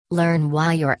Learn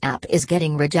why your app is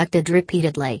getting rejected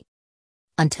repeatedly.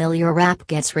 Until your app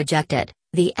gets rejected,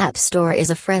 the App Store is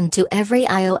a friend to every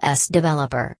iOS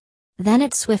developer. Then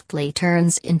it swiftly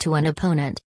turns into an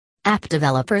opponent. App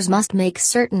developers must make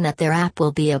certain that their app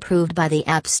will be approved by the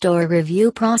App Store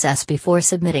review process before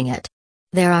submitting it.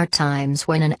 There are times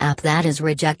when an app that is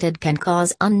rejected can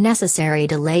cause unnecessary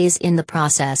delays in the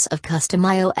process of custom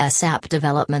iOS app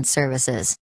development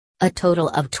services. A total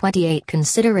of 28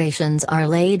 considerations are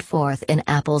laid forth in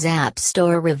Apple's App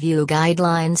Store review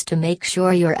guidelines to make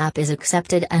sure your app is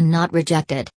accepted and not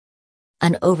rejected.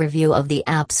 An overview of the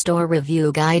App Store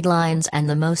review guidelines and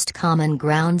the most common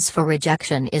grounds for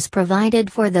rejection is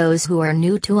provided for those who are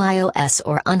new to iOS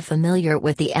or unfamiliar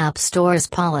with the App Store's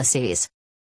policies.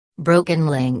 Broken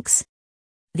links.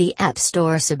 The App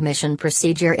Store submission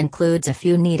procedure includes a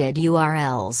few needed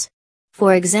URLs.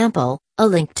 For example, a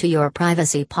link to your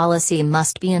privacy policy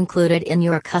must be included in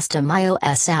your custom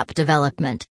iOS app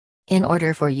development. In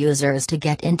order for users to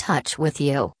get in touch with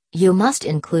you, you must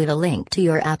include a link to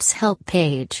your app's help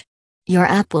page. Your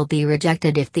app will be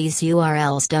rejected if these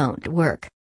URLs don't work.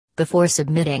 Before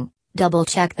submitting,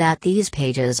 double-check that these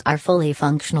pages are fully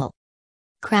functional.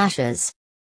 Crashes.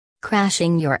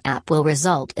 Crashing your app will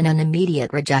result in an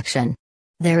immediate rejection.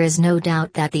 There is no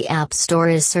doubt that the App Store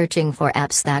is searching for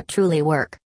apps that truly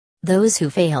work. Those who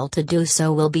fail to do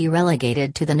so will be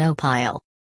relegated to the no pile.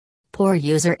 Poor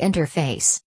user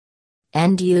interface.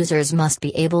 End users must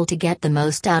be able to get the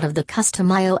most out of the custom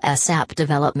iOS app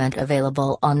development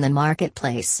available on the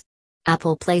marketplace.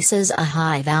 Apple places a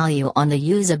high value on the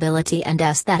usability and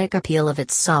aesthetic appeal of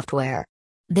its software.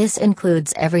 This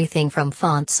includes everything from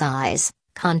font size,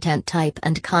 content type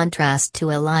and contrast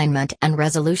to alignment and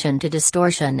resolution to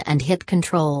distortion and hit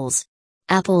controls.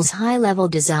 Apple's high-level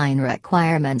design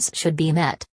requirements should be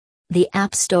met. The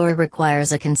App Store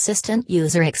requires a consistent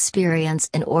user experience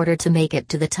in order to make it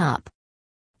to the top.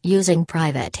 Using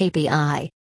private API.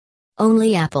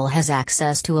 Only Apple has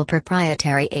access to a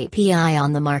proprietary API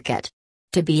on the market.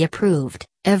 To be approved,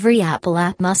 every Apple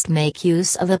app must make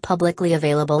use of a publicly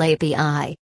available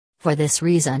API. For this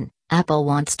reason, Apple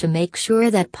wants to make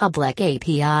sure that public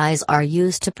APIs are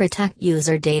used to protect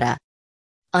user data.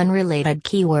 Unrelated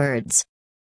keywords.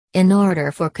 In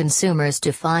order for consumers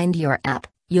to find your app,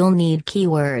 you'll need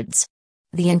keywords.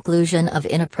 The inclusion of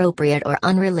inappropriate or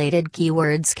unrelated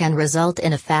keywords can result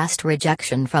in a fast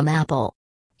rejection from Apple.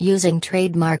 Using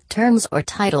trademark terms or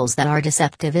titles that are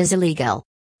deceptive is illegal.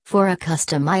 For a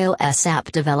custom iOS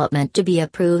app development to be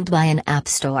approved by an app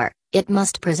store, it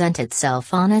must present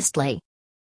itself honestly.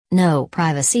 No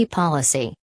privacy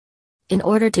policy. In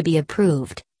order to be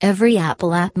approved, every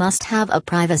Apple app must have a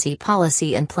privacy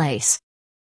policy in place.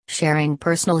 Sharing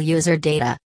personal user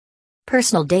data.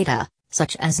 Personal data,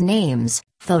 such as names,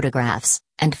 photographs,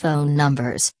 and phone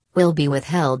numbers, will be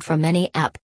withheld from any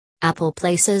app. Apple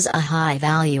places a high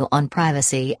value on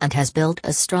privacy and has built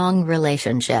a strong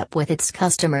relationship with its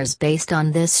customers based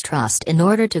on this trust in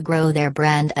order to grow their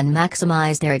brand and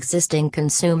maximize their existing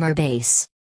consumer base.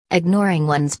 Ignoring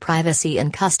one's privacy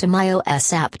in custom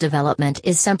iOS app development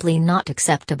is simply not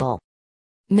acceptable.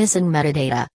 Missing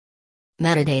metadata.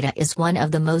 Metadata is one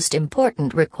of the most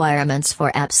important requirements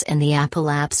for apps in the Apple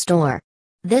App Store.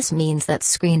 This means that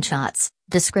screenshots,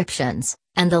 descriptions,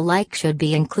 and the like should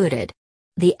be included.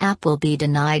 The app will be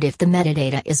denied if the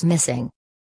metadata is missing.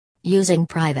 Using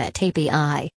private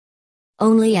API.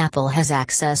 Only Apple has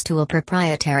access to a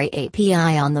proprietary API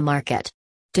on the market.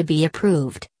 To be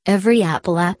approved, every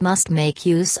Apple app must make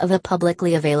use of a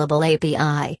publicly available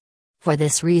API. For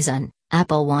this reason,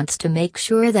 Apple wants to make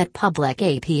sure that public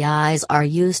APIs are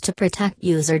used to protect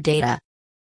user data.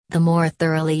 The more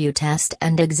thoroughly you test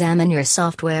and examine your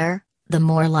software, the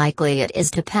more likely it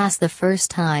is to pass the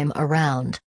first time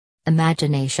around.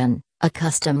 Imagination, a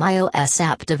custom iOS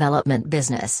app development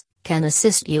business, can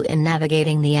assist you in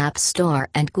navigating the App Store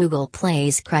and Google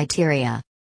Play's criteria.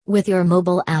 With your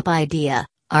mobile app idea,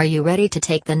 are you ready to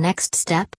take the next step?